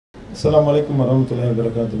அஸ்ஸலாமு அலைக்கும் வரஹ்மத்துல்லாஹி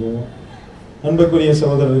வபரகாத்துஹு. அன்புக்குரிய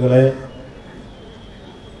சகோதரர்களே,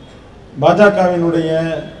 பாஜகவினுடைய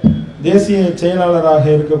தேசிய செயலாளராக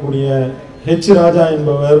இருக்கக்கூடிய ஹெச் ராஜா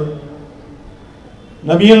என்பவர்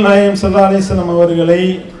நபிகள் நாயகம் ஸல்லல்லாஹு அலைஹி வஸல்லம் அவர்களை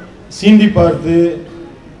சீண்டி பார்த்து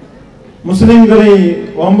முஸ்லிம்களை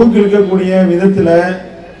வம்புக்கு இருக்கக்கூடிய விதத்தில்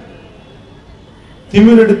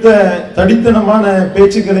திமிரெடுத்த தடித்தனமான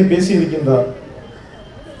பேச்சுக்களை பேசியிருக்கின்றார்.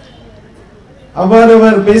 அவ்வாறு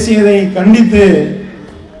அவர் பேசியதை கண்டித்து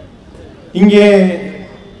இங்கே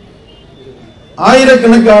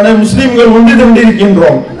ஆயிரக்கணக்கான முஸ்லிம்கள் ஒன்று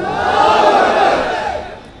கொண்டிருக்கின்றோம்.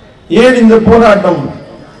 ஏன் இந்த போராட்டம்?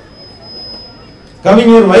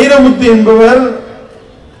 கவிஞர் வைரமுத்து என்பவர்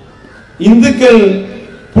இந்துக்கள்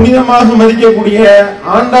புனிதமாக மதிக்கக்கூடிய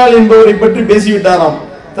ஆண்டாள் என்பவரை பற்றி பேசிவிட்டாராம்.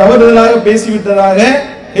 தவறுதலாக பேசிவிட்டதாக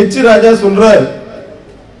ஹெச் ராஜா சொல்றார்.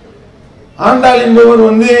 ஆண்டாள் என்பவர்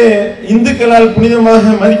இந்துக்களால்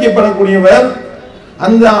புனிதமாக மதிக்கப்படக்கூடியவர்.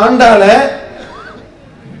 அந்த ஆண்டாள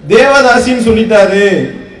தேவதாசின்னு சொல்லிட்டாரு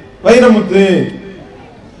வைரமுத்து.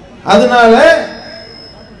 அதனால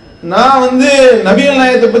நான் நபிகள்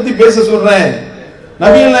நாயகத்தை பத்தி பேச சொல்றேன்.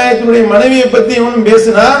 நபிகள் நாயகத்தினுடைய மனைவியை பத்தி இவனும்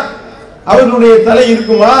பேசினா அவர்களுடைய தலை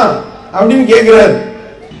இருக்குமா அப்படின்னு கேட்கிறார்.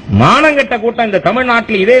 மானங்கட்ட கூட்டம் இந்த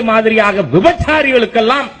தமிழ்நாட்டில் இதே மாதிரியாக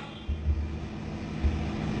விபச்சாரிகளுக்கெல்லாம்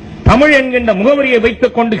தமிழ் என்கின்ற முகவரியை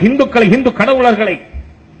வைத்துக் கொண்டு இந்துக்களை, இந்து கடவுளர்களை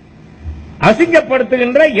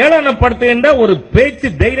அசிங்கப்படுத்துகின்ற, ஏளனப்படுத்துகின்ற ஒரு பேச்சு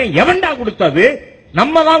தைரியம் எவன்டா கொடுத்தது?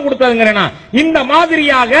 நம்ம தான் கொடுத்ததுங்கிறேனா? இந்த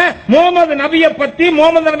மாதிரியாக முகமது நபியை பத்தி,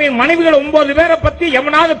 முகமது நபியின் மனைவிகள் 9 பேரை பத்தி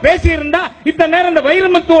எவனாவது பேசி இருந்தா இந்த நேரம் இந்த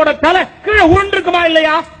வைரமுத்துவோட தலை கீழே உருண்டிருக்குமா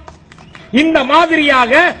இல்லையா? இந்த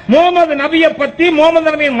மாதிரியாக முகமது நபியை பத்தி, முகமது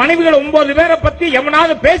நபியின் மனைவிகள் 9 பேரை பத்தி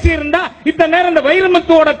எவனாவது பேசி இருந்தா இந்த நேரம் இந்த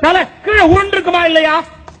வைரமுத்துவோட தலை கீழே உருண்டிருக்குமா இல்லையா?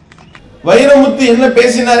 வைரமுத்து என்ன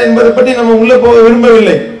பேசினார் என்பதை பற்றி நம்ம உள்ள போக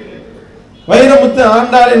விரும்பவில்லை. வைரமுத்து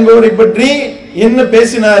ஆண்டாள் என்பவரை பற்றி என்ன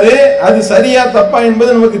பேசினாரு, அது சரியா தப்பா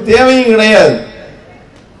என்பது நமக்கு தேவையும் கிடையாது.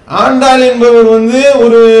 ஆண்டாள் என்பவர்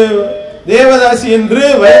ஒரு தேவதாசி என்று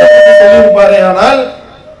வைரமுத்து சொல்லியிருப்பாரே, ஆனால்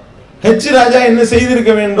ஹெச் ராஜா என்ன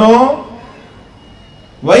செய்திருக்க வேண்டும்?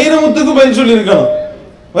 வைரமுத்துக்கு பதில் சொல்லியிருக்கணும்.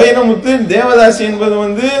 வைரமுத்து தேவதாசி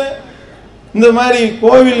என்பது இந்த மாதிரி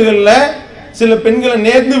கோவில்கள்ல சில பெண்களை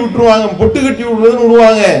நேர்ந்து விட்டுருவாங்க, பொட்டு கட்டி விடுறதுன்னு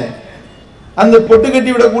விடுவாங்க. அந்த பொட்டு கட்டி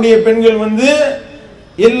விடக்கூடிய பெண்கள்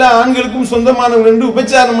எல்லா ஆண்களுக்கும் சொந்தமானவர்கள் என்று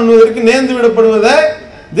உபச்சாரம் பண்ணுவதற்கு நேர்ந்து விடப்படுவதை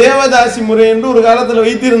தேவதாசி முறை என்று ஒரு காலத்தில்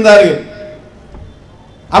வைத்திருந்தார்கள்.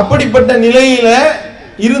 அப்படிப்பட்ட நிலையில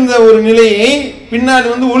இருந்த ஒரு நிலையை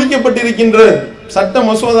பின்னாடி ஒழிக்கப்பட்டிருக்கின்றது. சட்ட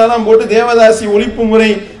மசோதா தான் போட்டு தேவதாசி ஒழிப்பு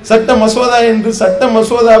முறை சட்ட மசோதா என்று சட்ட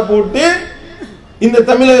மசோதா போட்டு இந்த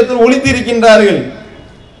தமிழகத்தில் ஒழித்திருக்கின்றார்கள்.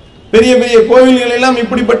 பெரிய பெரிய கோவில்கள் எல்லாம்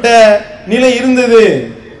இப்படிப்பட்ட நிலை இருந்தது.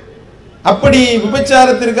 அப்படி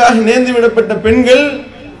விபச்சாரத்திற்காக நேர்ந்து விடப்பட்ட பெண்கள்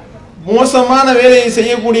மோசமான வேலையை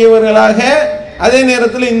செய்யக்கூடியவர்களாக, அதே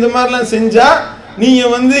நேரத்தில் இந்த மாதிரிலாம் செஞ்சா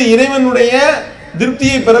நீங்க இறைவனுடைய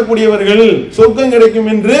திருப்தியை பெறக்கூடியவர்கள், சொர்க்கம் கிடைக்கும்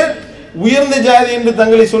என்று உயர்ந்த ஜாதி என்று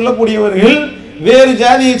தங்களை சொல்லக்கூடியவர்கள் வேறு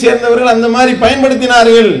ஜாதியை சேர்ந்தவர்கள் அந்த மாதிரி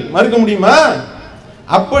பயன்படுத்தினார்கள். மறுக்க முடியுமா?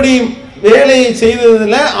 அப்படி வேலையை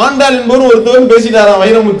செய்ததுல ஆண்டாள் என்பவர் ஒருத்தவர் பேசிட்டாராம்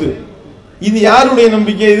வைரமுத்து. இது யாருடைய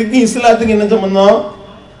நம்பிக்கை? இதுக்கு இஸ்லாத்துக்கு என்ன சம்பந்தம்?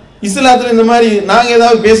 இஸ்லாத்துல இந்த மாதிரி நாங்க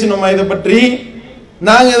ஏதாவது பேசினோமா? இதை பற்றி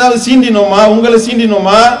நாங்க ஏதாவது சீண்டினோமா? உங்களை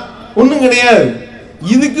சீண்டினோமா? ஒண்ணும் கிடையாது.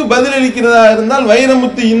 இதுக்கு பதிலளிக்கிறதா இருந்தால்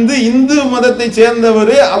வைரமுத்து இந்து மதத்தை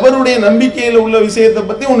சேர்ந்தவர், அவருடைய நம்பிக்கையில உள்ள விஷயத்தை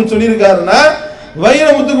பத்தி ஒண்ணு சொல்லியிருக்காருன்னா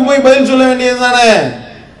வைரமுத்துக்கு போய் பதில் சொல்ல வேண்டியது தானே.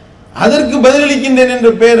 அதற்கு பதிலளிக்கின்றேன் என்ற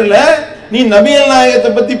பேரில் நீ நபிகள் நாயகத்தை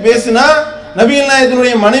பத்தி பேசினா, நபிகள்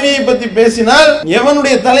நாயகத்தினுடைய மனைவியை பத்தி பேசினால்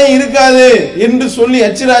எவனுடைய தலை இருக்காது என்று சொல்லி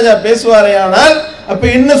ஹெச் ராஜா பேசுவாரே, ஆனால் அப்ப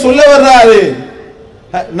என்ன சொல்ல வர்றாரு?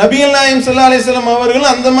 நபிகள் நாயகம் ஸல்லல்லாஹு அலைஹி வஸல்லம் அவர்கள்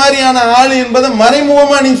அந்த மாதிரியான ஆளு என்பதை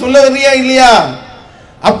மறைமுகமா நீ சொல்ல வர்றியா இல்லையா?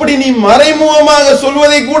 அப்படி நீ மறைமுகமாக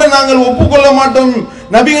சொல்வதை கூட நாங்கள் ஒப்புக்கொள்ள மாட்டோம்.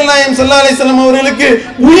 நபிகள் நாயகம் ஸல்லல்லாஹு அலைஹி வஸல்லம் அவர்களுக்கு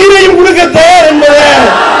உயிரையும் கொடுக்க தயார் என்பதை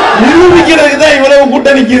நிரூபிக்கிறதுக்கு தான் இவ்வளவு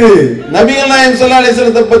கூட்டம் நிக்குது. நபிகள் நாயகம் ஸல்லல்லாஹு அலைஹி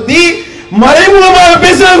வஸல்லத்தை பத்தி மறைமுகமாக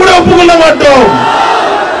பேசுறத கூட ஒப்புக்கொள்ள மாட்டோம்.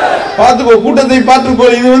 பார்த்துக்கோ, கூட்டத்தை பார்த்துக்கோ.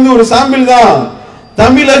 இது ஒரு சாம்பிள் தான்.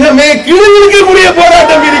 தமிழகமே கிழிக்கக்கூடிய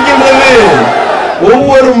போராட்டம் இருக்கின்றது.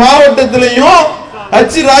 ஒவ்வொரு மாவட்டத்திலையும்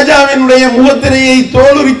ஹெச் ராஜாவினுடைய முகத்திரையை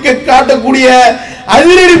தோலுரிக்க காட்டக்கூடிய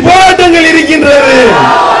அதிரடி போராட்டங்கள் இருக்கின்றது.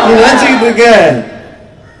 நீ நினைச்சுக்கிட்டு இருக்க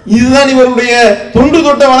இதுதான் இவருடைய தொன்று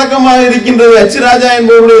தொட்ட வழக்கமாக இருக்கின்றது. ஹெச் ராஜா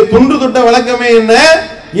என்பவருடைய தொன்று தொட்ட வழக்கமே என்ன?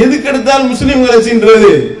 எதுக்கெடுத்தால் முஸ்லிம்களை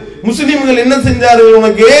சென்றது. முஸ்லிம்கள் என்ன செஞ்சார்கள்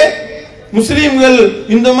உனக்கு? முஸ்லிம்கள்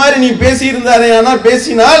இந்த மாதிரி நீ பேசி இருந்தாரே, ஆனால்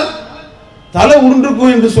பேசினால் தலை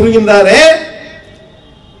உருண்டிருக்கும் என்று சொல்கின்றாரே.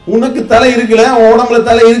 உனக்கு தலை இருக்குல்ல, உடம்புல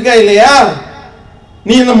தலை இருக்கா இல்லையா?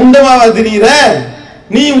 நீ என்ன முண்டமாவா தெரியுற?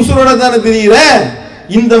 நீ உசுரோட தானே தெரியுற?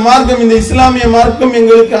 இந்த மார்க்கம், இந்த இஸ்லாமிய மார்க்கம்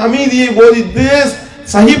எங்களுக்கு அமைதியை போதித்து,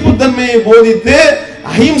 சகிப்புத்தன்மையை போதித்து,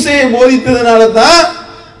 அஹிம்சையை போதித்ததுனால தான்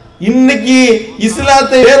இன்னைக்கு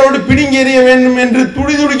இஸ்லாத்தை வேரோடு பிடுங்கி எறிய வேண்டும் என்று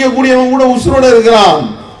துடிதுடிக்கக்கூடியவன் கூட உசுரோட இருக்கிறான்.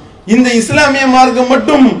 இந்த இஸ்லாமிய மார்க்கம்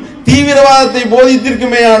மட்டும் தீவிரவாதத்தை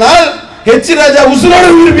போதித்திருக்குமே ஆனால் ஹெச் ராஜா உசுரோடு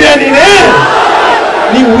இருப்பியா?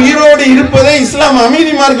 நீ உயிரோடு இருப்பதே இஸ்லாம்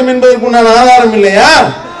அமைதி மார்க்கம் என்பதற்குண்டான ஆதாரம் இல்லையா?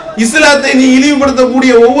 இஸ்லாத்தை நீ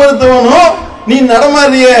இழிவுபடுத்தக்கூடிய ஒவ்வொருத்தவனும் நீ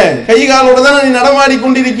நடமாடிய கைகாலோட தான் நீ நடமாடி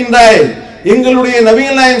கொண்டிருக்கின்றாய். எங்களுடைய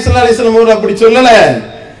நபிகள் நாயகம் ஸல்லல்லாஹு அலைஹி வஸல்லம் அவர்கள் அப்படி சொல்லல,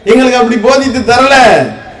 எங்களுக்கு அப்படி போதித்து தரல.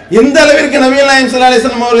 எந்த அளவிற்கு நபிகள் நாயகம் ஸல்லல்லாஹு அலைஹி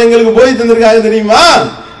வஸல்லம் அவர்கள் எங்களுக்கு போதித்து தந்திருக்காங்க தெரியுமா?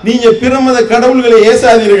 நீங்க பிரமத கடவுள்களை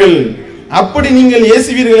ஏசாதீர்கள். அப்படி நீங்கள்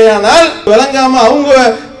ஏசுவீர்களே ஆனால் விளங்காம அவங்க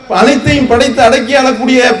அனைத்தையும் படைத்து அடக்கி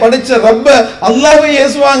ஆளக்கூடிய படைச்ச ரப்ப அல்லாஹ்வை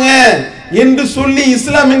ஏசுவாங்க என்று சொல்லி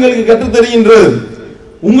இஸ்லாம் எங்களுக்கு கற்றுத் தருகின்றது.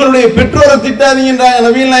 உங்களுடைய பெற்றோரை திட்டாதீங்கன்றாங்க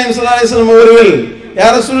நபிகள் நாயகம் ஸல்லல்லாஹு அலைஹி வஸல்லம் அவர்கள்.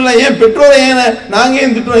 யார சொல்லல, ஏன் பெற்றோரை ஏன் நாங்க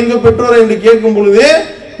ஏன் திட்டுறோம் எங்க பெற்றோரை என்று கேட்கும் பொழுது,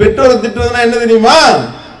 பெற்றோரை திட்டுறதுனா என்ன தெரியுமா?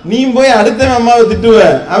 நீ போய் அடுத்த அம்மாவை திட்டுவ,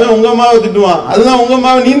 அவன் உங்க அம்மாவை திட்டுவான், அதுதான் உங்க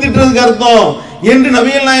அம்மாவை நீ திட்டுறதுக்கு அர்த்தம் என்று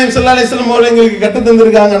நபிகள் நாயகம் ஸல்லல்லாஹு அலைஹி வஸல்லம் அவர்கள் எங்களுக்கு கற்றுத்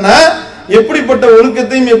தந்திருக்காங்கன்னா, எப்படிப்பட்ட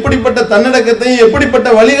ஒழுக்கத்தையும் எப்படிப்பட்ட தன்னடக்கத்தையும் எப்படிப்பட்ட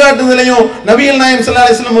வழிகாட்டுதலையும் நபிகள் நாயகம் ஸல்லல்லாஹு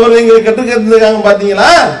அலைஹி வஸல்லம் அவர்கள் எங்களுக்கு கற்றுத் தந்திருக்காங்க.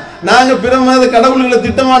 பாத்தீங்களா? நாங்க பிற மத கடவுள்களை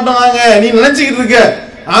திட்ட மாட்டோம். நாங்க நீ நினைச்சுக்கிட்டு இருக்க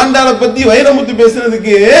ஆண்டாளை பத்தி வைரமுத்து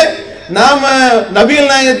பேசுறதுக்கு நாம நபிகள்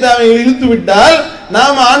நாயகத்தை அவங்க இழுத்து விட்டால்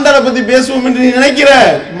நாம ஆண்டாளை பத்தி பேசுவோம் என்று நீ நினைக்கிற?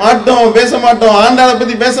 மாட்டோம், பேச மாட்டோம். ஆண்டாளை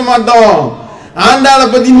பத்தி பேச மாட்டோம். ஆண்டாளை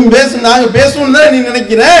பத்தி நீ நாங்க பேசுவோம் தான் நீ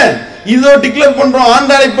நினைக்கிற? இதோ டிக்ளேர் பண்றோம்,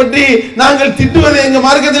 ஆண்டாளை பற்றி நாங்கள் திட்டுவது எங்க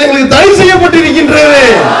மார்க்கத்தில் எங்களுக்கு தடை செய்யப்பட்டிருக்கின்றது.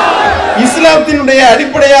 இஸ்லாத்தினுடைய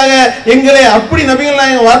அடிப்படையாக எங்களை அப்படி நபிகள்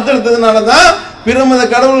நாயகம் வார்த்தெடுத்ததுனாலதான் பிரமத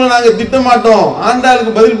கடவுளை நாங்க திட்ட மாட்டோம்.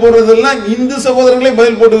 ஆண்டாளுக்கு பதில் போடுறதெல்லாம் இந்து சகோதரர்களே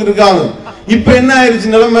பதில் போட்டு இருக்காங்க. இப்ப என்ன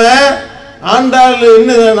ஆயிருச்சு நிலைமை? ஆண்டாள்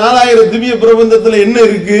என்ன 4000 திவ்ய பிரபந்தத்துல என்ன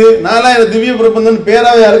இருக்கு? 4000 திவ்ய பிரபந்தம்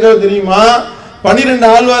பேராவது யாருக்காவது தெரியுமா?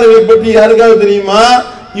 12 ஆழ்வார்களை பற்றி யாருக்காவது தெரியுமா?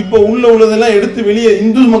 இப்ப உள்ளதெல்லாம் எடுத்து வெளியே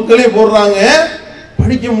இந்து மக்களே போடுறாங்க,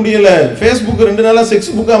 படிக்க முடியல. பேஸ்புக் 2 நாளா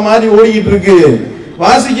செக்ஸ் புக்கா மாறி ஓடிக்கிட்டு இருக்கு,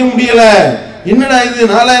 வாசிக்க முடியல. என்னடா இது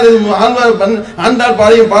 4000 ஆழ்வார் ஆண்டாள்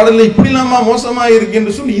பாடிய பாடல்ல இப்படி இல்லாம மோசமா இருக்கு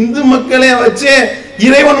என்று சொல்லி இந்து மக்களே வச்சு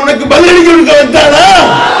இறைவன் உனக்கு பதிலளிக்க வந்தானா?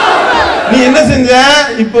 நீ என்ன செஞ்ச?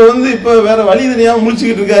 இப்ப வேற வழி தெரியாம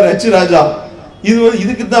முழிச்சுக்கிட்டு இருக்காரு ஹெச் ராஜா.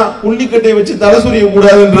 இதுக்கு தான் புள்ளிக்கட்டையை வச்சு தலை சொரிய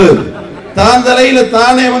கூடாதுன்று தான் தலையில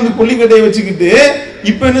தானே புள்ளிக்கட்டையை வச்சுக்கிட்டு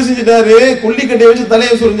இப்ப என்ன செஞ்சிட்டாரு? கொல்லிக்கட்டையை வச்சு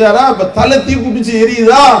தலையை சொரிஞ்சாரா? அப்ப தலை தீ குடிச்சு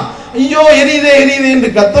எரியுதா? ஐயோ எரியுதே எரியுதே என்று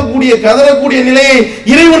கத்தக்கூடிய கதறக்கூடிய நிலையை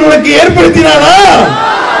இறைவன் உனக்கு ஏற்படுத்தினானா?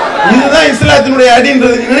 இதுதான் இஸ்லாத்தினுடைய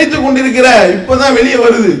அடின்றது நினைத்துக் கொண்டிருக்கிற. இப்பதான் வெளியே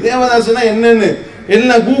வருது தேவதாசனா என்னன்னு.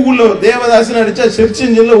 எல்லாம் கூகுள்ல தேவதாசன் அடிச்சா செர்ச்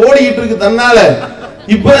இன்ஜின்ல ஓடிக்கிட்டு இருக்கு தன்னால.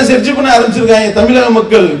 இப்பதான் செர்ச் பண்ண ஆரம்பிச்சிருக்காங்க தமிழக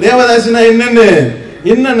மக்கள் தேவதாசினா என்னன்னு.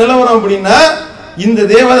 என்ன நிலவரம் அப்படின்னா, இந்த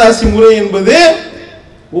தேவதாசி முறை என்பது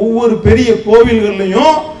ஒவ்வொரு பெரிய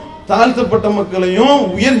கோவில்கள்லையும் தாழ்த்தப்பட்ட மக்களையும்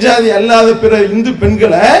உயர் ஜாதி அல்லாத பிற இந்து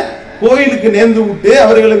பெண்களை கோயிலுக்கு நேர்ந்து விட்டு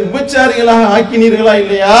அவர்களை விபச்சாரிகளாக ஆக்கினீர்களா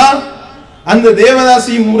இல்லையா? அந்த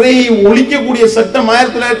தேவதாசி முறையை ஒழிக்கக்கூடிய சட்டம்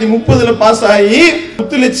 1930 பாஸ் ஆகி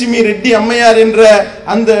முத்துலட்சுமி ரெட்டி அம்மையார் என்ற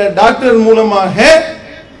அந்த டாக்டர் மூலமாக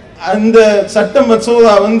அந்த சட்ட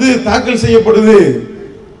மசோதா தாக்கல் செய்யப்படுது.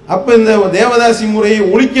 அப்ப இந்த தேவதாசி முறையை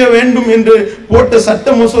ஒழிக்க வேண்டும் என்று போட்ட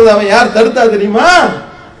சட்ட மசோதாவை யார் தடுத்தா தெரியுமா?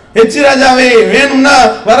 ஹெச் ராஜாவே, வேணும்னா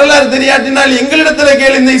வரலாறு தெரியாட்டினால் எங்களிடத்துல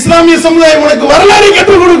கேளு, இந்த இஸ்லாமிய சமுதாயம் உனக்கு வரலாறு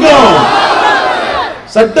கற்றுக் கொடுக்கும்.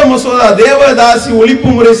 சட்ட மசோதா, தேவதாசி ஒழிப்பு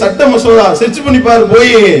முறை சட்ட மசோதா சர்ச் பண்ணி பாரு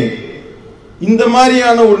போய். இந்த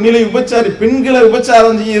மாதிரியான ஒரு நிலை, விபச்சாரி பெண்களை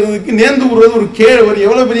விபச்சாரம் செய்யறதுக்கு நேர்ந்து விடுறது ஒரு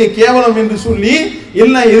எவ்வளவு பெரிய கேவலம் என்று சொல்லி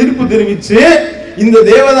எல்லாம் எதிர்ப்பு தெரிவிச்சு இந்த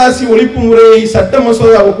தேவதாசி ஒழிப்பு முறையை சட்ட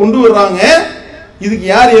மசோதாவை கொண்டு வர்றாங்க. இதுக்கு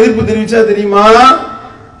யார் எதிர்ப்பு தெரிவிச்சா தெரியுமா?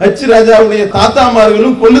 ஹெச் ராஜாவுடைய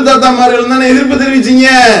தாத்தாமார்களும் கொள்ளு தாத்தாமார்களும் தானே எதிர்ப்பு தெரிவிச்சீங்க.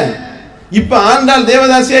 இப்ப ஆண்டாள்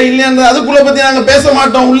தேவதாசியா இல்லையா அதுக்குள்ள பத்தி நாங்க பேச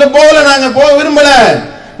மாட்டோம், உள்ள போகல, நாங்க போக விரும்பல,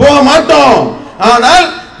 போக மாட்டோம். ஆனால்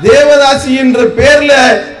தேவதாசி என்ற பேர்ல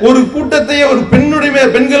ஒரு கூட்டத்தை, ஒரு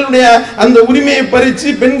பெண்களுடைய அந்த உரிமையை பறிச்சு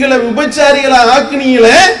பெண்களை விபச்சாரிகளா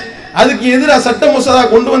ஆக்குனீங்களே, அதுக்கு எதிராக சட்ட மசோதா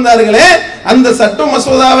கொண்டு வந்தார்களே, அந்த சட்ட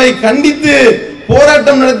மசோதாவை கண்டித்து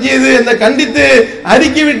போராட்டம் நடத்தியது, அந்த கண்டித்து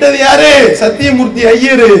அறிக்கை விட்டது யாரு? சத்தியமூர்த்தி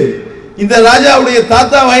ஐயரு. இந்த ராஜாவுடைய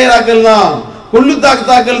தாத்தா வயராக்கள் தான், கொள்ளு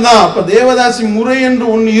தாத்தாக்கள் தான். அப்ப தேவதாசி முறை என்று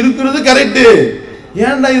ஒண்ணு இருக்கிறது கரெக்ட்.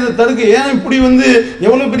 ஏன்டா இதை தடுக்க, ஏன் இப்படி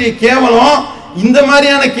எவ்வளவு பெரிய கேவலம்? இந்த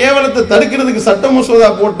மாதிரியான கேவலத்தை தடுக்கிறதுக்கு சட்ட மசோதா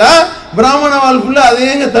போட்டா பிராமண வாழ்வுல அதை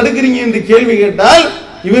எங்க தடுக்கிறீங்க என்று கேள்வி கேட்டால்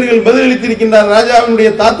இவர்கள் பதிலளித்திருக்கின்றார். ராஜாவினுடைய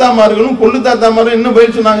தாத்தாமார்களும் கொள்ளு தாத்தாமார்களும் என்ன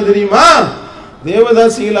பதில் சொன்னாங்க தெரியுமா?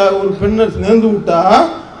 தேவதாசிகளாக ஒரு பெண்ணை நேர்ந்து விட்டா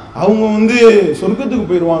அவங்க சொர்க்கத்துக்கு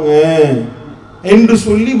போயிடுவாங்க என்று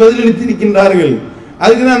சொல்லி பதிலளித்திருக்கின்றார்கள்.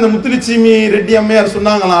 அதுக்குதான் அந்த முத்துலட்சுமி ரெட்டி அம்மையார்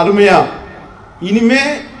சொன்னாங்களாம் அருமையா, இனிமே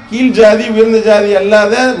கீழ் ஜாதி உயர்ந்த ஜாதி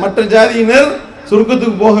அல்லாத மற்ற ஜாதியினர்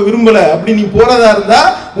சொர்க்கத்துக்கு போக விரும்பல, அப்படி நீ போறதா இருந்தா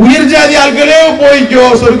உயர் ஜாதி ஆட்களே போய்க்கோ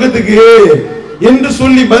சொர்க்கத்துக்கு என்று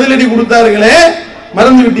சொல்லி பதிலடி கொடுத்தார்களே,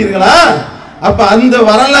 மறந்து விட்டீர்களா? அப்ப அந்த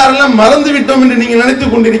வரலாறுலாம் மறந்து விட்டோம் என்று நீங்க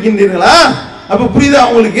நினைத்துக் கொண்டிருக்கின்றீர்களா? அப்ப புரியுதா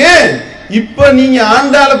உங்களுக்கு? இப்ப நீங்க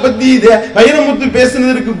ஆண்டாளை பத்தி வைரமுத்து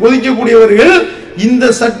பேசினதற்கு கொதிக்கக்கூடியவர்கள் இந்த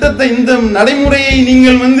சட்டத்தை, இந்த நடைமுறையை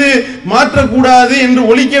நீங்கள் மாற்றக்கூடாது என்று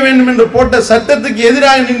ஒழிக்க வேண்டும் என்று போட்ட சட்டத்துக்கு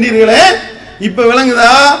எதிராக நின்றீர்களே, இப்ப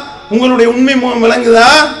விளங்குதா? உங்களுடைய உண்மை முகம் விளங்குதா?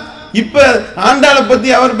 இப்ப ஆண்டாளை பத்தி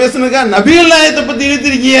அவர் பேசுனதுக்கா நபிகள் நாயகத்தை பத்தி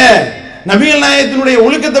இழுத்திருக்கிய, நபிகள் நாயகத்தினுடைய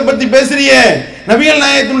ஒழுக்கத்தை பத்தி பேசுறிய, நபிகள்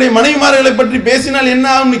நாயகத்தினுடைய மனைவிமார்களை பற்றி பேசினால் என்ன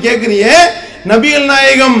ஆகும்னு கேட்கிறிய. நபிகள்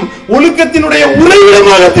நாயகம் ஒழுக்கத்தினுடைய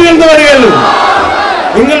உறைவிடமாக திகழ்ந்தவர்கள்.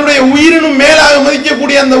 எங்களுடைய உயிரினும் மேலாக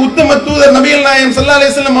மதிக்கக்கூடிய அந்த உத்தம தூதர் நபிகள் நாயகம் ஸல்லல்லாஹு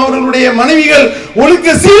அலைஹி வஸல்லம் அவர்களுடைய மனைவிகள்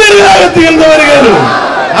ஒழுக்க சீலர்களாக திகழ்ந்தவர்கள்.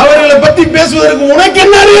 அவர்களை பற்றி பேசுவதற்கு உனக்கு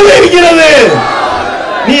என்ன அறிவு இருக்கிறது?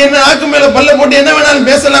 நீ என்ன ஆக்கு மேல பல்ல போட்டு என்ன வேணாலும்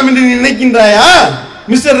பேசலாம் என்று நீ நினைக்கின்றாயா?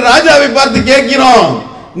 மிஸ்டர் ராஜாவை பார்த்து கேட்கிறோம்,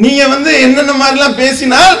 நீங்க என்னென்ன மாதிரிலாம்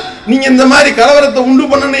பேசினால் நீங்க இந்த மாதிரி கலவரத்தை உண்டு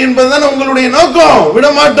பண்ணணும் என்பதுதான் உங்களுடைய நோக்கம். விட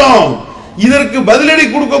மாட்டோம். இதற்கு பதிலடி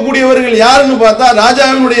கொடுக்கக்கூடியவர்கள் யாருன்னு பார்த்தா,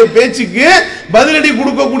 ராஜாவினுடைய பேச்சுக்கு பதிலடி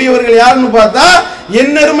கொடுக்கக்கூடியவர்கள் யாருன்னு பார்த்தா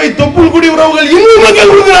என்னருமை தொப்புள் குடி உறவுகள் இந்து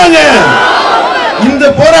மக்கள் கொடுக்குறாங்க. இந்த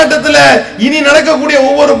போராட்டத்தில் இனி நடக்கக்கூடிய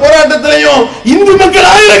ஒவ்வொரு போராட்டத்திலையும் இந்து மக்கள்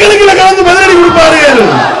ஆயிரக்கணக்கில் கலந்து பதிலடி கொடுப்பார்கள்.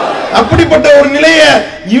 அப்படிப்பட்ட ஒரு நிலையை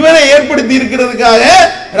இவரை ஏற்படுத்தி இருக்கிறதுக்காக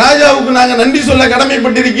ராஜாவுக்கு நாங்க நன்றி சொல்ல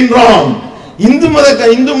கடமைப்பட்டிருக்கின்றோம். இந்து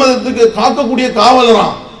மதத்துக்கு காக்கக்கூடிய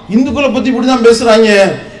காவலராம் இந்துக்களை பத்தி இப்படிதான் பேசுறாங்க,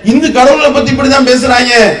 இந்து கடவுளை பத்தி இப்படிதான்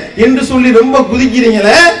பேசுறாங்க என்று சொல்லி ரொம்ப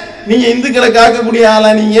குதிக்கிறீங்களே. நீங்க இந்துக்களை காக்கக்கூடிய ஆளா?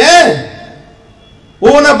 நீங்க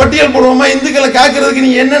ஒவ்வொன்றா பட்டியல் போடுவோமா? இந்துக்களை காக்கிறதுக்கு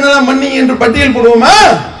நீ என்னென்னலாம் பண்ணீங்க என்று பட்டியல் போடுவோமா?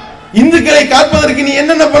 இந்துக்களை காப்பதற்கு நீ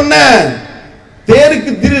என்னென்ன பண்ண?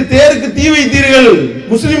 தேருக்கு தீ வைத்தீர்கள்,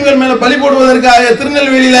 முஸ்லிம்கள் மேல பழி போடுவதற்காக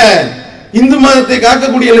திருநெல்வேலியில. இந்து மதத்தை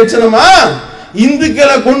காக்கக்கூடிய லட்சணமா?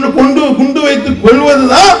 இந்துக்களை குண்டு வைத்து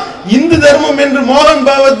கொள்வதுதான் இந்து தர்மம் என்று மோகன்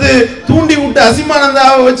பாவத்து தூண்டி விட்டு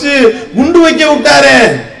அசிமானந்தாவை வச்சு குண்டு வைக்க விட்டாரு.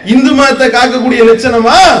 இந்து மதத்தை காக்கக்கூடிய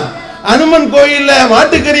லட்சணமா? அனுமன் கோயில்ல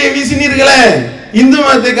மாட்டுக்கறியை வீசினீர்களே, இந்து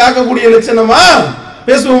மதத்தை காக்கக்கூடிய லட்சணமா?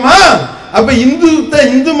 பேசுவோமா? அப்ப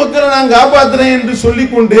இந்து மக்களை நான் காப்பாத்துறேன் என்று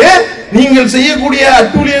சொல்லிக் கொண்டு நீங்கள் செய்யக்கூடிய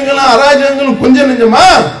அட்டூழியங்களும் அராஜகங்களும் கொஞ்சம் நெஞ்சமா?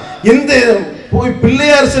 எந்த போய்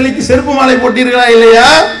பிள்ளையார் சிலைக்கு செருப்பு மாலை போட்டீர்களா இல்லையா?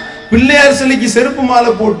 பிள்ளையார் சிலைக்கு செருப்பு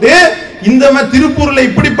மாலை போட்டு இந்த திருப்பூர்ல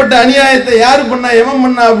இப்படிப்பட்ட அநியாயத்தை யாரு பண்ணா, எவன்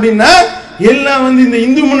பண்ணா அப்படின்னா எல்லாம் இந்த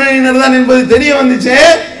இந்து முன்னணியினர் தான் என்பது தெரிய வந்துச்சு.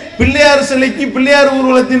 பிள்ளையார் சிலைக்கு பிள்ளையார்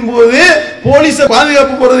ஊர்வலத்தின் போது போலீஸ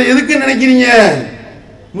பாதுகாப்பு போறது எதுக்கு நினைக்கிறீங்க?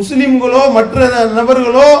 முஸ்லிம்களோ மற்ற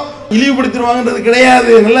நபர்களோ இழிவுபடுத்திடுவாங்கன்றது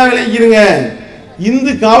கிடையாது. நல்லா விளங்கிக்கிறீங்க.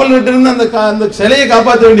 இந்து காவல்கிட்ட இருந்து அந்த சிலையை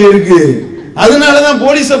காப்பாற்ற வேண்டிய இருக்கு. அதனாலதான்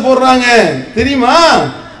போலீஸ போடுறாங்க. தெரியுமா?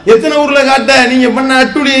 எத்தனை ஊர்ல காட்ட நீங்க பண்ண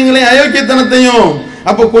அட்டுழியங்களையும் அயோக்கியத்தனத்தையும்.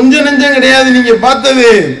 அப்ப கொஞ்சம் நெஞ்சம் கிடையாது நீங்க பார்த்தது.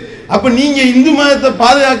 அப்ப நீங்க இந்து மதத்தை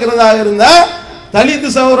பாதுகாக்கிறதாக இருந்தா தலித்து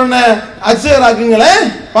சௌரனை அச்சராக்குங்களே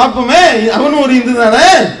பாப்போமே, அவனும் ஒரு இந்து தானே.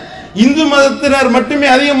 இந்து மதத்தினர் மட்டுமே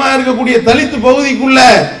அதிகமாக இருக்கக்கூடிய தலித்து பகுதிக்குள்ள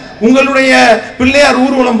உங்களுடைய பிள்ளையார்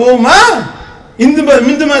ஊர்வலம் போகுமா? இந்து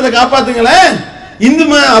மதத்தை காப்பாத்துங்களேன். இந்து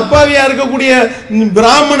அப்பாவியா இருக்கக்கூடிய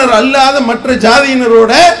பிராமணர் அல்லாத மற்ற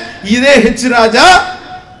ஜாதியினரோட இதே ஹெச் ராஜா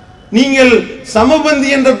நீங்கள் சமபந்தி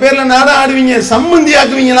என்ற பேர்ல நாடா ஆடுவீங்க, சம்பந்தி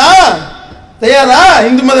ஆக்குவீங்களா? தயாரா?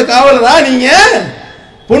 இந்து மத காவலரா நீங்க?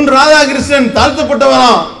 பொன் ராதாகிருஷ்ணன்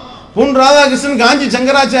தாழ்த்தப்பட்டவராம். பொன் ராதாகிருஷ்ணன் காஞ்சி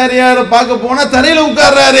சங்கராச்சாரியாரை பார்க்க போனா தரையில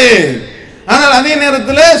உட்கார்றாரு. ஆனால் அதே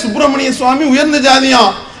நேரத்தில் சுப்பிரமணிய சுவாமி உயர்ந்த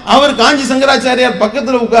ஜாதியம், அவர் காஞ்சி சங்கராச்சாரியார்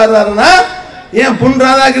பக்கத்தில் உட்கார்றாருன்னா ஏன் பொன்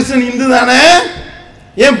ராதாகிருஷ்ணன் இந்து தானே?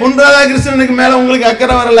 ஏன் பொன் ராதாகிருஷ்ணனுக்கு மேல உங்களுக்கு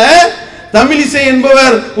அக்கறை வரல? தமிழிசை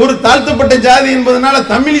என்பவர் ஒரு தாழ்த்தப்பட்ட ஜாதி என்பதனால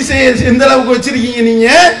தமிழிசையை எந்த அளவுக்கு வச்சிருக்கீங்க நீங்க?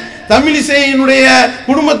 தமிழிசையினுடைய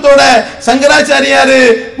குடும்பத்தோட சங்கராச்சாரியாரு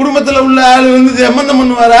குடும்பத்தில் உள்ள ஆளு சம்பந்தம்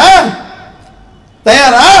பண்ணுவாரா?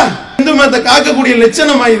 தயாரா? இந்து மதத்தை காக்கக்கூடிய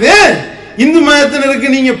லட்சணமா இது? இந்து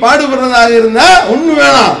மதத்தினருக்கு நீங்க பாடுபடுறதாக இருந்தா ஒண்ணு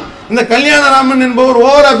வேணாம். இந்த கல்யாணராமன் என்பவர்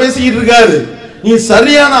ஓவரா பேசிக்கிட்டு இருக்காரு. நீ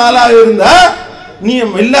சரியான ஆளாக இருந்தா நீ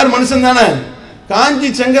எல்லாரும் மனுஷன் தானே. காஞ்சி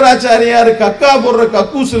சங்கராச்சாரியாரு கக்கா போடுற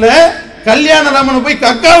கக்கூசுல கல்யாணராமனை போய்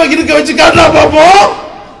கக்காவை இருக்க வச்சு காட்டா பார்ப்போம்,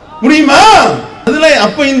 முடியுமா? அதுல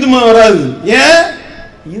அப்ப இந்து மதம் வராது. ஏன்?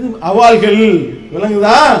 இது அவாள்கள்,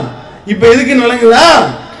 விளங்குதா? இப்ப எதுக்கு நடக்குதா?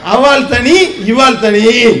 அவால் தனி இவால் தனி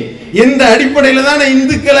என்ற அடிப்படையில தானே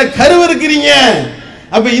இந்துக்களை கருவறுக்கிறீங்க.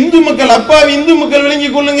 அப்ப இந்து மக்கள், அப்பாவி இந்து மக்கள் விளங்கி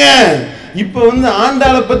கொள்ளுங்க. இப்ப வந்து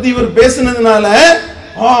ஆண்டாளை பத்தி இவர் பேசினதுனால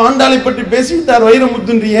ஆண்டாளை பற்றி பேசிவிட்டார்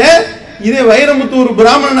வைரமுத்துன்றிய. இதே வைரமுத்து ஒரு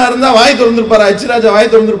பிராமணனா இருந்தா வாய் திறந்திருப்பாரா? அச்சிராஜா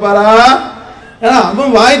வாய் திறந்திருப்பாரா?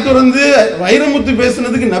 அவன் வாய் திறந்து வைரமுத்து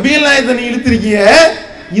பேசினதுக்கு நபிகள் நாயகத்தை நீ இழுத்திருக்கிய.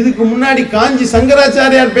 இதுக்கு முன்னாடி காஞ்சி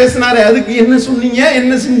சங்கராச்சாரியார் பேசினாரு, அதுக்கு என்ன சொன்னீங்க,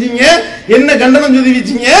 என்ன செஞ்சீங்க, என்ன கண்டனம்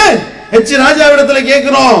தெரிவிச்சீங்க? எச் ராஜாவிடத்துல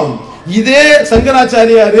கேட்கிறோம். இதே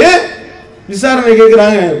சங்கராச்சாரியாரு விசாரணை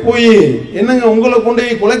கேட்கிறாங்க, போய் என்னங்க உங்களை கொண்டு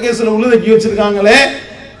கொலைகேசில் உள்ளதக்கி வச்சிருக்காங்களே,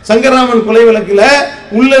 சங்கராமன் கொலை வழக்குல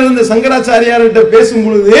உள்ள இருந்த சங்கராச்சாரியார்கிட்ட பேசும்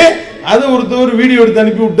பொழுது அதை ஒருத்தர் வீடியோ எடுத்து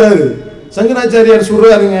அனுப்பி விட்டாரு. சங்கராச்சாரியார்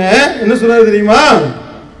சொல்றாருங்க, என்ன சொல்றாரு தெரியுமா?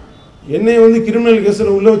 என்னை வந்து கிரிமினல்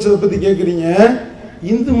கேஸ்ல உள்ள வச்சதை பத்தி கேட்கறீங்க,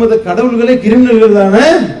 இந்து மத கடவுள்களே கிரிமினல்கள் தானே.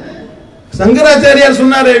 சங்கராச்சாரியார்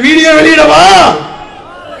சொன்னாரு, வீடியோ வெளியிடவா?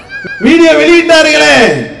 வீடியோ வெளியிட்டார்களே.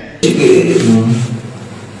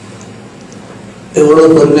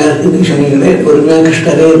 எவ்வளவு பொறுமையா இருக்கு சொன்னீங்களே, பொறுமையா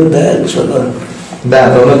கிருஷ்ணரே இருந்தார் சொல்றாரு.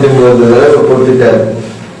 99 கொடுத்துட்டாரு.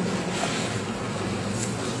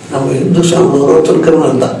 நம்ம இந்து சாமி ஒருத்தர்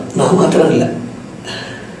கிரிமினல் தான், நான் மாத்திரம் இல்லை.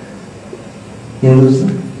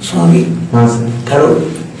 சுவாமி கடவுள்,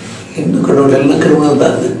 இந்து கடவுள் எல்லாம் கிரிமினல்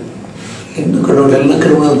தான். இந்து கடவுள் எல்லாம்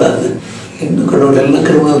கிரிமினல் தான். இந்து கடவுள் எல்லாம்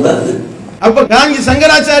கிரிமினல் தான். அப்ப காஞ்சி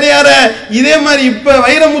சங்கராச்சாரியார இதே மாதிரி இப்ப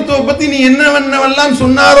வைரமுத்துவை பத்தி நீ என்னவெல்லாம்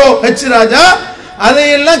சொன்னாரோ ஹெச் ராஜா,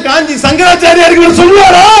 அதையெல்லாம் காஞ்சி சங்கராச்சாரியாருக்கு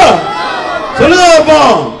சொல்லுவாரோ? சொல்லுங்க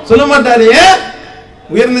பார்ப்போம். சொல்ல மாட்டாரு.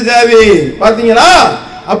 உயர்ந்த ஜாதி பாத்தீங்களா?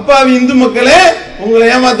 அப்பாவி இந்து மக்களே உங்களை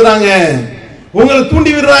ஏமாத்துறாங்க, உங்களை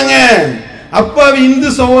தூண்டி விடுறாங்க. அப்பாவி இந்து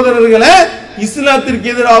சகோதரர்களை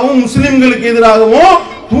இஸ்லாத்திற்கு எதிராகவும் முஸ்லிம்களுக்கு எதிராகவும்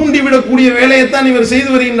தூண்டிவிடக்கூடிய வேலையைத்தான் இவர் செய்து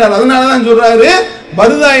வருகின்றார். அதனாலதான் சொல்றாரு,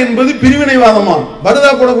 பருதா என்பது பிரிவினைவாதமா.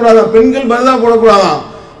 பருதா போடக்கூடாதா, பெண்கள் பருதா போடக்கூடாதா,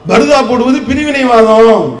 பருதா போடுவது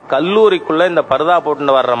பிரிவினைவாதம். கல்லூரிக்குள்ள இந்த பருதா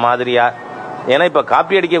போட்டு வர்ற மாதிரியா? ஏன்னா இப்ப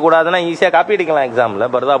காப்பி அடிக்க கூடாதுன்னா ஈஸியா காப்பி அடிக்கலாம் எக்ஸாம்ல.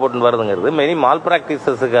 பருதா போட்டு வருதுங்கிறது மெனி மால்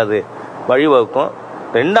பிராக்டிசஸுக்கு அது வழிவகுக்கும்.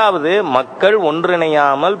 ரெண்டாவது, மக்கள்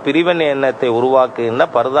ஒன்றிணையாமல் பிரிவினை எண்ணத்தை உருவாக்குகின்ற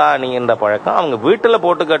பர்தா அணிகின்ற பழக்கம் அவங்க வீட்டுல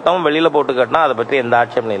போட்டுக்கட்டும் வெளியில போட்டுக்கட்டும், அதை பற்றி எந்த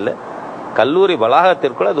ஆட்சேபமும் இல்லை. கல்லூரி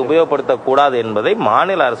வளாகத்திற்குள் அது உபயோகப்படுத்தக்கூடாது என்பதை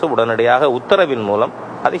மாநில அரசு உடனடியாக உத்தரவின் மூலம்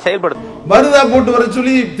அதை செயல்படுத்தும். பருதா போட்டு வர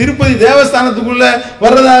சொல்லி திருப்பதி தேவஸ்தானத்துக்குள்ள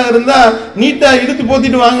வர்றதாக இருந்தா நீட்டா இழுத்து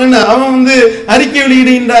போத்திட்டு வாங்கன்னு அவன் வந்து அறிக்கை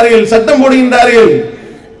வெளியிடுகின்றார்கள், சட்டம் போடுகின்றார்கள்.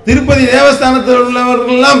 திருப்பதி தேவஸ்தானத்தில்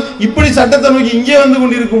உள்ளவர்கள் எல்லாம் இப்படி சட்டத்தை நோக்கி இங்கே வந்து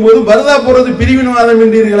கொண்டிருக்கும் போது பருதா போறது பிரிவினைவாதம்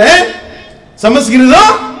என்றீர்களே,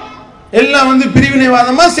 சமஸ்கிருதம் எல்லாம் வந்து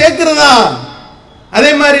பிரிவினைவாதமா சேர்க்கிறதா?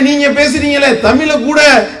 அதே மாதிரி நீங்க பேசுறீங்களே தமிழ கூட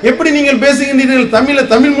எப்படி நீங்கள் பேசுகின்றீர்கள்?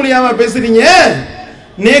 தமிழ் மொழியாவா பேசுறீங்க?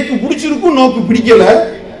 நேக்கு பிடிச்சிருக்கும், நோக்கு பிடிக்கல.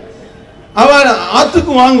 அவ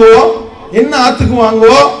ஆத்துக்கு வாங்கோ, என்ன ஆத்துக்கு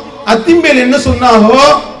வாங்கோ, அத்திம்பேல் என்ன சொன்னாகோ,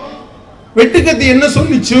 வெட்டுக்கத்தி என்ன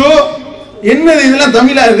சொல்லிச்சு, என்னது இதெல்லாம்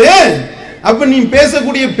தமிழா இது? அப்ப நீ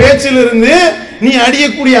பேசக்கூடிய பேச்சில இருந்து, நீ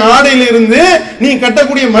அடியக்கூடிய ஆடையில இருந்து, நீ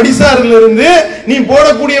கட்டக்கூடிய மடிசாரில இருந்து, நீ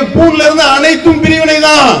போடக்கூடிய பூன்ல இருந்து அனைத்தும் பிரிவினை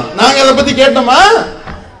தான். நாங்க அதை பத்தி கேட்டோமா?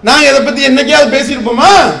 நாங்க இதை பத்தி என்னைக்காவது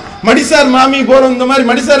பேசியிருப்போமா? மடிசார் மாமி போற இந்த மாதிரி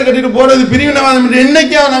மடிசார் கட்டிட்டு போறது பிரிவினைவாதம் என்று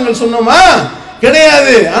என்னைக்காவது நாங்கள் சொன்னோமா?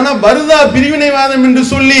 கிடையாது. ஆனா பருதா பிரிவினைவாதம் என்று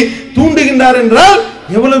சொல்லி தூண்டுகின்றார் என்றால்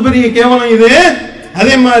எவ்வளவு பெரிய கேவலம் இது.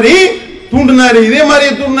 அதே மாதிரி தூண்டினாரு, இதே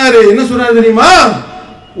மாதிரியே தூண்டினாரு. என்ன சொல்றாரு தெரியுமா?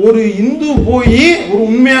 ஒரு இந்து போய், ஒரு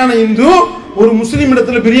உண்மையான இந்து ஒரு முஸ்லீம்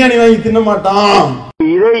இடத்துல பிரியாணி வாங்கி தின்ன மாட்டான்.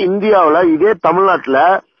 இதே இந்தியாவுல, இதே தமிழ்நாட்டுல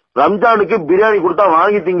ரம்ஜானுக்கு பிரியாணி கொடுத்தா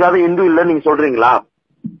வாங்கி திங்காத இந்து இல்ல நீங்க சொல்றீங்களா?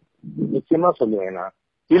 நிச்சயமா சொல்லுவேன்.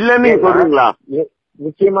 இல்லன்னு நீங்க சொல்றீங்களா?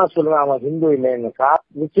 நிச்சயமா சொல்லுவேன், அவன் ஹிந்து இல்லைன்னு.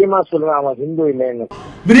 நிச்சயமா சொல்லுவேன், அவன் ஹிந்து இல்லைன்னு.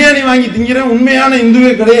 பிரியாணி வாங்கி திங்கிற உண்மையான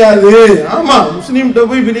இந்துவே கிடையாது. ஆமா, முஸ்லீம்கிட்ட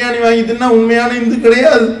போய் பிரியாணி வாங்கி தின்னா உண்மையான இந்து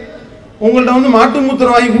கிடையாது. உங்கள்ட்ட வந்து மாட்டு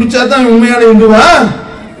மூத்திரம் வாங்கி குடிச்சா தான் உண்மையான இந்துவா?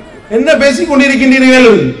 என்ன பேசிக்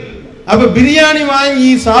கொண்டிருக்கின்றீர்கள்? அப்ப பிரியாணி வாங்கி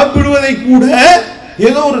சாப்பிடுவதை கூட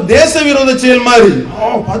ஏதோ ஒரு தேச விரோத செயல் மாதிரி.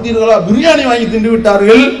 பாத்தீர்களா, பிரியாணி வாங்கி தின்று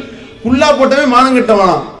விட்டார்கள், குல்லா போட்டவே மானம்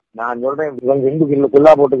கட்டவனா. நான் சொல்றேன், இவங்க இந்து கில்ல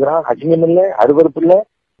குல்லா போட்டுக்கிறான், அசிங்கம் இல்ல, அருவருப்பு இல்ல.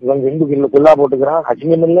 இவங்க இந்து கில்ல குல்லா போட்டுக்கிறான்,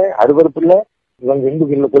 அசிங்கம் இல்ல, அருவருப்பு இல்ல. இவங்க இந்து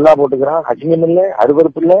கில்ல குல்லா போட்டுக்கிறான், அசிங்கம் இல்ல,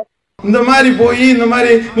 அருவருப்பு இல்ல. இந்த மாதிரி போய் இந்த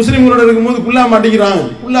மாதிரி முஸ்லீம்களோட இருக்கும்போது குல்லா மாட்டிக்கிறான்,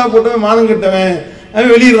 குல்லா போட்டவன் மானம் கட்டவன்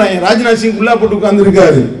அவன் வெளியிடுறாங்க. ராஜ்நாத் சிங் குல்லா போட்டு உட்கார்ந்து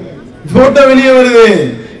இருக்காரு, போட்டோ வெளியே வருது.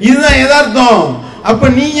 இதுதான் யதார்த்தம். அப்ப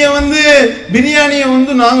நீங்க வந்து பிரியாணியை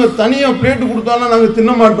வந்து நாங்க தனியா பிளேட் கொடுத்தாலும் நாங்க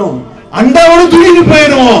தின்ன மாட்டோம், அண்டாவோட தூக்கிட்டு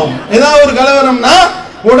போயிடுவோம். ஏதாவது ஒரு கலவரம்னா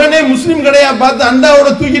உடனே முஸ்லீம் கடையா பார்த்து அண்டாவோட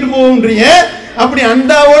தூக்கிட்டு போவோம்ன்றீங்க. அப்படி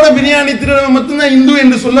அண்டாவோட பிரியாணி திருடவன் மட்டும்தான் இந்து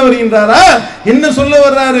என்று சொல்ல வருகின்றாரா? என்ன சொல்ல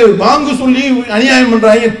வர்றாரு? வாங்கு சொல்லி அநியாயம்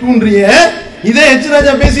பண்றாங்க தூண்டிய இதே எச்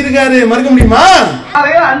ராஜா பேசியிருக்காரு, மறக்க முடியுமா?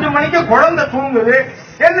 5 மணிக்கு குழந்தை தூங்குது,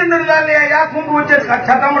 என்ன கூண்டு வச்சு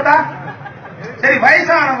சத்தமிட்டா சரி,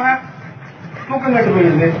 வயசானவன் தூக்கம் கட்டு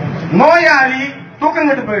போயிடுது, நோயாளி தூக்கம்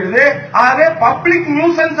கட்டு போயிடுது. ஆகவே பப்ளிக்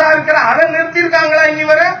நியூசன்ஸா இருக்கிற அதை நிறுத்தி இருக்காங்களா? இங்க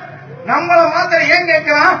வர நம்மள மாத்திர ஏன்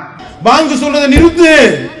கேட்கலாம்? பாங்கு சொல்றதை நிறுத்து.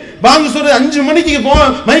 பாங்கு சொல்றது 5 மணிக்கு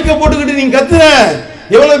மைக்க போட்டுக்கிட்டு நீங்க கத்துற,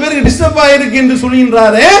 எவ்வளவு பேருக்கு டிஸ்டர்ப் ஆயிருக்கு என்று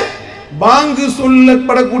சொல்கின்றாரே. பாங்கு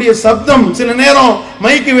சொல்லப்படக்கூடிய சப்தம் சில நேரம்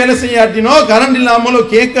மைக்கு வேலை செய்யாட்டினோ கரண்ட் இல்லாமலோ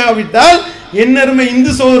கேட்காவிட்டால் என்னருமே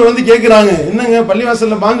இந்து சோதரர் வந்து கேட்கிறாங்க, என்னங்க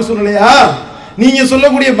பள்ளிவாசல்ல பாங்கு சொல்லலையா? நீங்க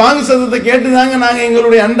சொல்லக்கூடிய பாங்கு சத்தத்தை கேட்டுதாங்க நாங்க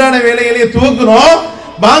எங்களுடைய அன்றாட வேலைகளையே துவக்குறோம்.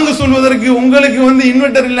 பாங்கு சொல்வதற்கு உங்களுக்கு வந்து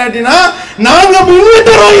இன்வெர்டர் இல்லாட்டினா நாங்க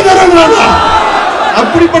இன்வெர்டர் வாங்கி தரோம்.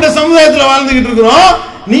 அப்படிப்பட்ட சமுதாயத்தில் வாழ்ந்துகிட்டு இருக்கிறோம்.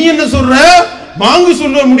 நீ என்ன சொல்ற? பாங்கு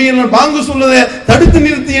சொல்ல முடியல, பாங்கு சொல்வதை தடுத்து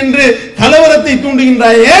நிறுத்தி என்று கலவரத்தை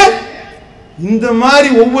தூண்டுகின்றாயே. இந்த மாதிரி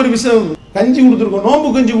ஒவ்வொரு விஷயம் கஞ்சி கொடுத்துருக்கோம், நோம்பு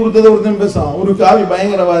கஞ்சி கொடுத்ததை ஒருத்தன் பேசுறான், ஒரு காவி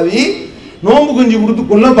பயங்கரவாதி நோம்பு கஞ்சி கொடுத்து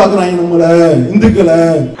கொல்ல பாக்குறாங்க நம்மள இந்துக்களை.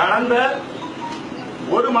 கடந்த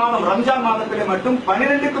ஒரு மாதம் ரம்ஜான் மாதத்திலே மட்டும்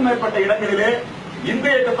 12க்கும் மேற்பட்ட இடங்களிலே இந்து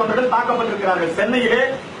இயக்க தொண்டர்கள் தாக்கப்பட்டிருக்கிறார்கள். சென்னையிலே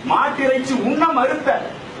மாட்டிறைச்சி உண்ண மறுத்த,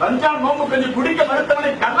 ரம்ஜான் நோம்பு கஞ்சி குடிக்க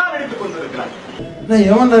மறுத்தவனை கல்லால் அடித்துக் கொண்டிருக்கிறார்.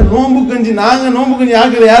 நோம்பு கஞ்சி நாங்க நோம்பு கஞ்சி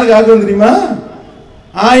ஆக்குற யாருக்கு ஆக்குறோம் தெரியுமா?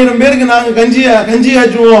 1000 பேருக்கு நாங்க கஞ்சி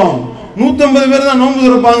ஆச்சுவோம். 150 பேர் தான் நோம்பு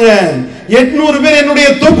திறப்பாங்க. 800 பேர் என்னுடைய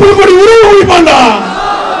தொப்புள் கொடி உறவு குடிப்பாண்டா.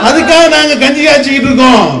 அதுக்காக நாங்க கஞ்சி காய்ச்சிக்கிட்டு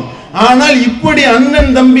இருக்கோம். ஆனால் இப்படி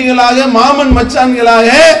அண்ணன் தம்பிகளாக மாமன் மச்சான்களாக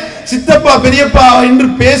சித்தப்பா பெரியப்பா என்று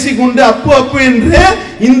பேசிக்கொண்டு அப்பு என்று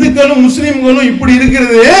இந்துக்களும் முஸ்லிம்களும் இப்படி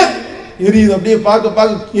இருக்கிறது எரியுது. அப்படியே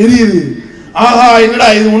பார்க்க எரியுது. ஆஹா, என்னடா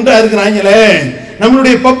இது ஒன்றா இருக்கிறாங்களே,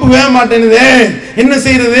 நம்மளுடைய பப்பு வேக மாட்டேனுதே, என்ன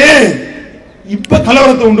செய்யறது? இப்ப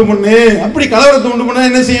கலவரத்தை உண்டு பண்ணு. அப்படி கலவரத்தை உண்டு பண்ண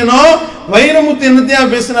என்ன செய்யணும்? வைரமுத்து என்னத்தையா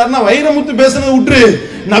பேசினார்னா, வைரமுத்து பேசுனதை விட்டுரு,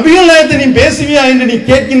 நபிகள் நாயகத்தை நீ பேசுவியா என்று நீ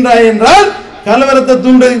கேட்கின்றாய் என்றால் கலவரத்தை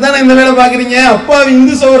தூண்டுறதுக்கு தானே இந்த வேலை பாக்குறீங்க. அப்பாவி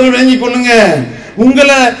இந்து சகோதரர்கள் விளங்கிக் கொள்ளுங்க.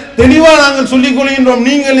 உங்களை தெளிவா நாங்கள் சொல்லிக் கொள்கின்றோம்.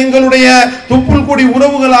 நீங்கள் எங்களுடைய தொப்புள் கொடி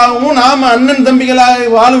உறவுகளாகவும் நாம அண்ணன் தம்பிகளாக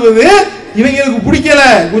வாழுவது இவங்களுக்கு பிடிக்கல.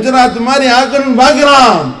 குஜராத் மாதிரி ஆக்கணும்னு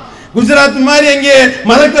பாக்குறான். குஜராத் மாதிரி அங்கே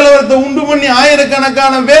மத கலவரத்தை உண்டு பண்ணி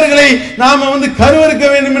ஆயிரக்கணக்கான பேர்களை நாம வந்து கருவறுக்க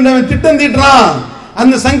வேண்டும் என்று அவன் திட்டம் தீட்டுறான்.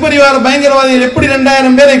 அந்த சங்பரிவார பயங்கரவாதிகள் எப்படி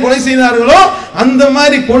 2000 பேரை கொலை செய்தார்களோ அந்த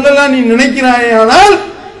மாதிரி கொள்ளலாம் நீ நினைக்கிறாயானால்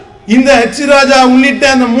இந்த எச் ராஜா உள்ளிட்ட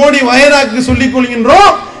அந்த மோடி வயராக்கு சொல்லிக்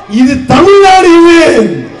கொள்கின்றோம், இது தமிழ்நாடு,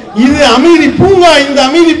 இது அமைதி பூங்கா. இந்த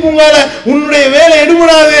அமைதி பூங்கால உன்னுடைய வேலை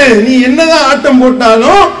எடுபடாது. நீ என்னதான் ஆட்டம்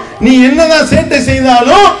போட்டாலும், நீ என்னதான் சேட்டை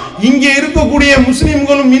செய்தாலும், இங்கே இருக்கக்கூடிய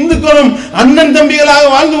முஸ்லிம்களும் இந்துக்களும் அண்ணன்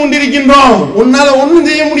தம்பிகளாக வாழ்ந்து கொண்டிருக்கின்றோம். உன்னால ஒண்ணும்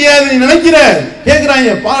செய்ய முடியாது நீ நினைக்கிற.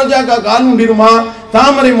 கேட்கிறாங்க, பாஜக கால் முடிருமா,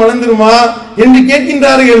 தாமரை மலர்ந்துருமா என்று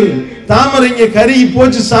கேட்கின்றார்கள். தாமரை இங்க கறி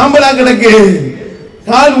போச்சு, சாம்பலா கிடக்கு.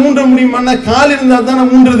 கால் ஊன்ற முடியுமா? கால் இருந்தா தானே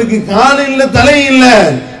ஊன்றதுக்கு. கால் இல்ல, தலை இல்ல,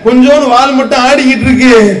 கொஞ்சோண்டு வால் மட்டும் ஆடிக்கிட்டு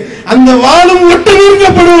இருக்கு. அந்த வாலும் மட்டும்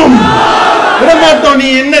நிறுத்தப்படும், விடமாட்டோம். நீ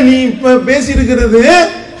என்ன நீ இப்ப பேசி இருக்கிறது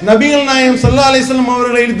நபிகள் நாயகம் ஸல்லல்லாஹு அலைஹி வஸல்லம்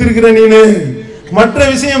அவர்களை இழுத்திருக்கிற நீனு. மற்ற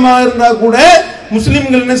விஷயமாக இருந்தா கூட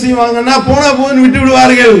முஸ்லிம்கள் என்ன செய்வாங்கன்னா போனா போதுன்னு விட்டு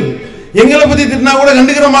விடுவார்கள். எங்களை பத்தி திட்டினா கூட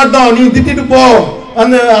கண்டுக்கிற மாட்டோம், நீ திட்டிட்டு போ.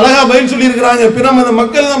 அந்த அழகா பதில் சொல்லி இருக்கிறாங்க. பிற மத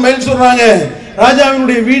மக்கள் தான் பதில் சொல்றாங்க.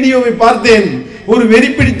 ராஜாவினுடைய வீடியோவை பார்த்தேன். ஒரு வெறி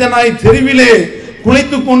பிடித்த நாய் தெருவிலே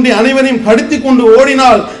குலைத்துக் கொண்டு அனைவரையும் கடித்து கொண்டு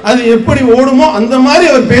ஓடினால் அது எப்படி ஓடுமோ அந்த மாதிரி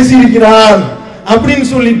அவர் பேசியிருக்கிறார் அப்படின்னு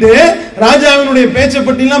சொல்லிட்டு ராஜாவினுடைய பேச்சை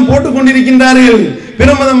பற்றி எல்லாம் போட்டுக் கொண்டிருக்கின்றார்கள்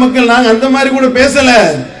பிரமத மக்கள். நாங்க அந்த மாதிரி கூட பேசல.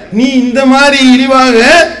 நீ இந்த மாதிரி இழிவாக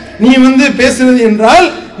நீ வந்து பேசுறது என்றால்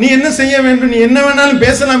நீ என்ன செய்ய வேண்டும்? நீ என்ன வேணாலும்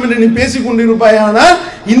பேசலாம் என்று நீ பேசிக் கொண்டிருப்பாயானால்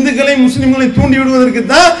இந்துக்களை முஸ்லிம்களை தூண்டி விடுவதற்கு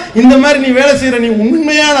தான் இந்த மாதிரி நீ வேலை செய்யற. நீ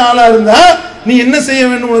உண்மையான ஆளா இருந்தா நீ என்ன செய்ய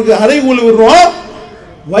வேண்டும்? உனக்கு அறைகூல் விடுறோம்.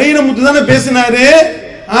 வைரமுத்து தானே பேசினாரு,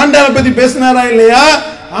 ஆண்டாளை பத்தி பேசினாரா இல்லையா?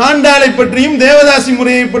 ஆண்டாளை பற்றியும் தேவதாசி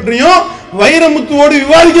முறையை பற்றியும் வைரமுத்துவோடு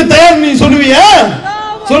விவாதிக்க தயார். நீ சொல்லுவியா?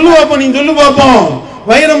 சொல்லு பாப்போம், நீ சொல்லு பாப்போம்.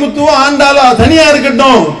 வைரமுத்துவோ ஆண்டாளோ தனியா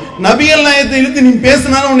இருக்கட்டும், நபிகள் நாயகத்தை இழுத்து நீ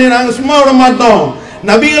பேசினாலும் உன்னை நாங்க சும்மா விட மாட்டோம்.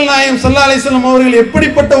 நபிகள் நாயகம் ஸல்லல்லாஹு அலைஹி வஸல்லம் அவர்கள்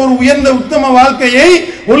எப்படிப்பட்ட ஒரு உயர்ந்த உத்தம வாழ்க்கையை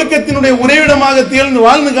ஒழுக்கத்தினுடைய உறைவிடமாக திகழ்ந்து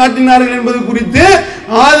வாழ்ந்து காட்டினார்கள் என்பது குறித்து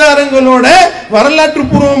ஆதாரங்களோட வரலாற்று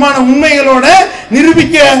பூர்வமான உண்மைகளோட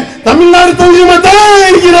நிரூபிக்க தமிழ்நாடு தௌஹீதா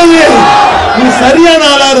இருக்கிறது. நீ சரியான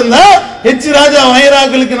ஆளா இருந்தா எச் ராஜா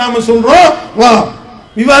வயராக்களுக்கு நாம சொல்றோம், வா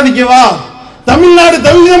விவாதிக்க வா, தமிழ்நாடு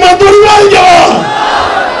தௌஹீதா விவாதிக்க வா.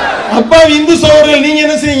 அப்பா இந்து சகோதரர்கள் நீங்க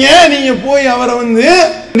என்ன செய்யுங்க? நீங்க போய் அவரை வந்து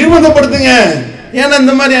நிர்பந்தப்படுத்துங்க. ஏன்னா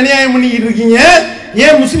இந்த மாதிரி அநியாயம் பண்ணிக்கிட்டு இருக்கீங்க,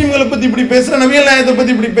 ஏன் முஸ்லிம்களை பத்தி இப்படி பேசுற, நபிகள் நாயகத்தை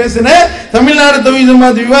பத்தி இப்படி பேசுற, தமிழ்நாடு தௌஹீத்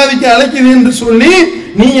ஜமாத் விவாதிக்க அழைக்குது என்று சொல்லி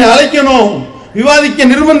நீங்க அழைக்கணும், விவாதிக்க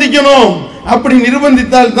நிர்பந்திக்கணும். அப்படி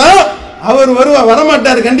நிர்பந்தித்தால் தான் அவர்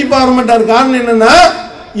வரமாட்டார், கண்டிப்பா வரமாட்டார். காரணம் என்னன்னா,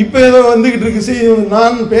 இப்ப ஏதோ வந்துகிட்டு இருக்கு,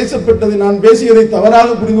 நான் பேசப்பட்டது, நான் பேசியதை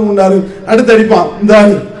தவறாக புரிந்து கொண்டாரு, அடுத்து அடிப்பான்.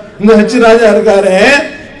 இந்த ஹெச் ராஜா இருக்காரு,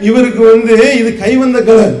 இவருக்கு இது கைவந்த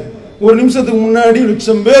கலை. ஒரு நிமிஷத்துக்கு முன்னாடி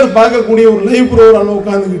லட்சம் பேர் பார்க்கக்கூடிய ஒரு லைவ் ப்ரோகிராம்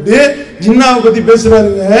உட்காந்துக்கிட்டு ஜின்னாவை பத்தி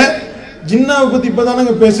பேசுறாருங்க. ஜின்னாவை பத்தி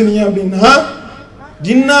இப்பதானங்க பேசுனீங்க அப்படின்னா,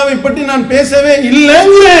 ஜின்னாவை பற்றி நான் பேசவே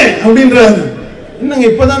இல்லைங்கிறேன் அப்படின்றாரு. என்னங்க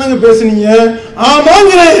இப்பதானங்க பேசுனீங்க?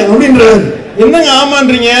 ஆமாங்கிறேன் அப்படின்றாரு. என்னங்க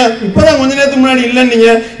ஆமான்றீங்க? இப்பதான் கொஞ்ச நேரத்துக்கு முன்னாடி இல்லைன்னீங்க,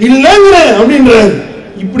 இல்லைங்கிறேன் அப்படின்றாரு.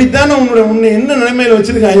 இப்படித்தானே உன்னை என்ன நிலைமையில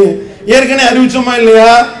வச்சிருக்காங்க? ஏற்கனவே அறிவிச்சோமா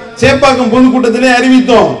இல்லையா? சேப்பாக்கம் பொதுக்கூட்டத்திலே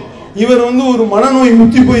அறிவித்தோம். இவர் ஒரு மனநோய்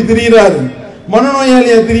முத்தி போய் திரிகிறாரு,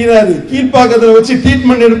 மனநோயாளியா திரிகிறாரு. கீழ்ப்பாக்கத்தில் வச்சு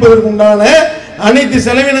ட்ரீட்மெண்ட் எடுப்பதற்கு உண்டான அனைத்து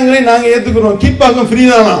செலவினங்களையும் நாங்க ஏத்துக்கிறோம். கீழ்ப்பாக்கம் ஃப்ரீ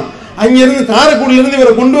தானா. அங்கிருந்து காரைக்குடியில இருந்து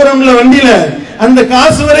இவரை கொண்டு வரோம்ல வண்டியில, அந்த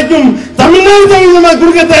காசு வரைக்கும் தமிழ்நாடு தௌஹீத்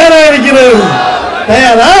கொடுக்க தயாரா இருக்கிறது.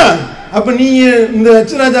 தயாரா? அப்ப நீங்க இந்த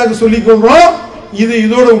ஹெச் ராஜாக்கு சொல்லிக் கொள்றோம்,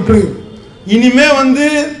 இதோட விட்டுரு. இனிமே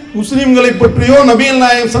முஸ்லிம்களை பற்றியோ நபிகள்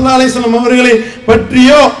நாயகம் ஸல்லல்லாஹு அலைஹி வஸல்லம் அவர்களை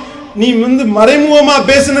பற்றியோ நீ மறைமுகமா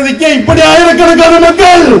பேசினதுக்கே இப்படி ஆயிரக்கணக்கான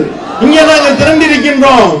மக்கள் இங்க நாங்க திரண்டு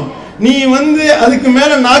இருக்கின்றோம். நீ அதுக்கு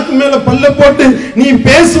மேல நாக்கு மேல பல்ல போட்டு நீ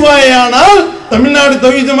பேசுவாயானால் தமிழ்நாடு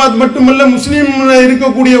தௌஹீத் ஜமாத் மட்டுமல்ல, முஸ்லிம்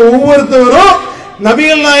இருக்கக்கூடிய ஒவ்வொருத்தவரும்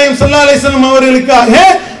நபிகள் நாயகம் ஸல்லல்லாஹு அலைஹி வஸல்லம் அவர்களுக்காக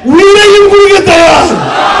உயிரையும் கொடுக்க தயார்.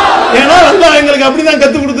 ஏன்னா அல்லாஹ் எங்களுக்கு அப்படிதான்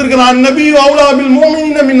கத்து கொடுத்திருக்கிறான். நபியு அவுலா பில்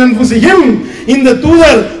முஃமினீன மின் அன்ஃபுஸிஹிம், இந்த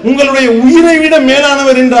தூதர் உங்களுடைய உயிரை விட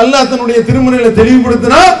மேலானவர் என்று அல்லாஹ் தன்னுடைய திருமறையில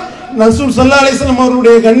தெளிவுபடுத்தினார். ரசூல் ஸல்லல்லாஹு அலைஹி வஸல்லம்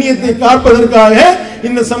அவருடைய கண்ணியத்தை காப்பதற்காக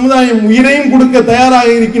இந்த சமுதாயம் உயிரையும் கொடுக்க தயாராக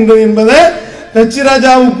இருக்கின்றது என்பதை ஹெச்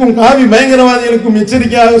ராஜாவுக்கும் காவி பயங்கரவாதிகளுக்கும்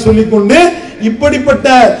எச்சரிக்கையாக சொல்லிக்கொண்டு, இப்படிப்பட்ட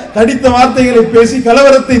தடித்த வார்த்தைகளை பேசி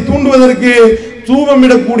கலவரத்தை தூண்டுவதற்கு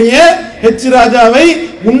தூவமிடக்கூடிய ஹெச் ராஜாவை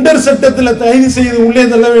குண்டர் சட்டத்தில் கைது செய்து உள்ளே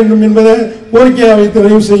தள்ள வேண்டும் என்பதை கோரிக்கையாக வைத்து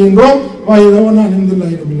நிறைவு செய்கின்றோம். அஸ்ஸலாமு அலைக்கும்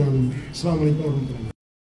வரஹ்மத்துல்லாஹி வபரகாத்துஹு.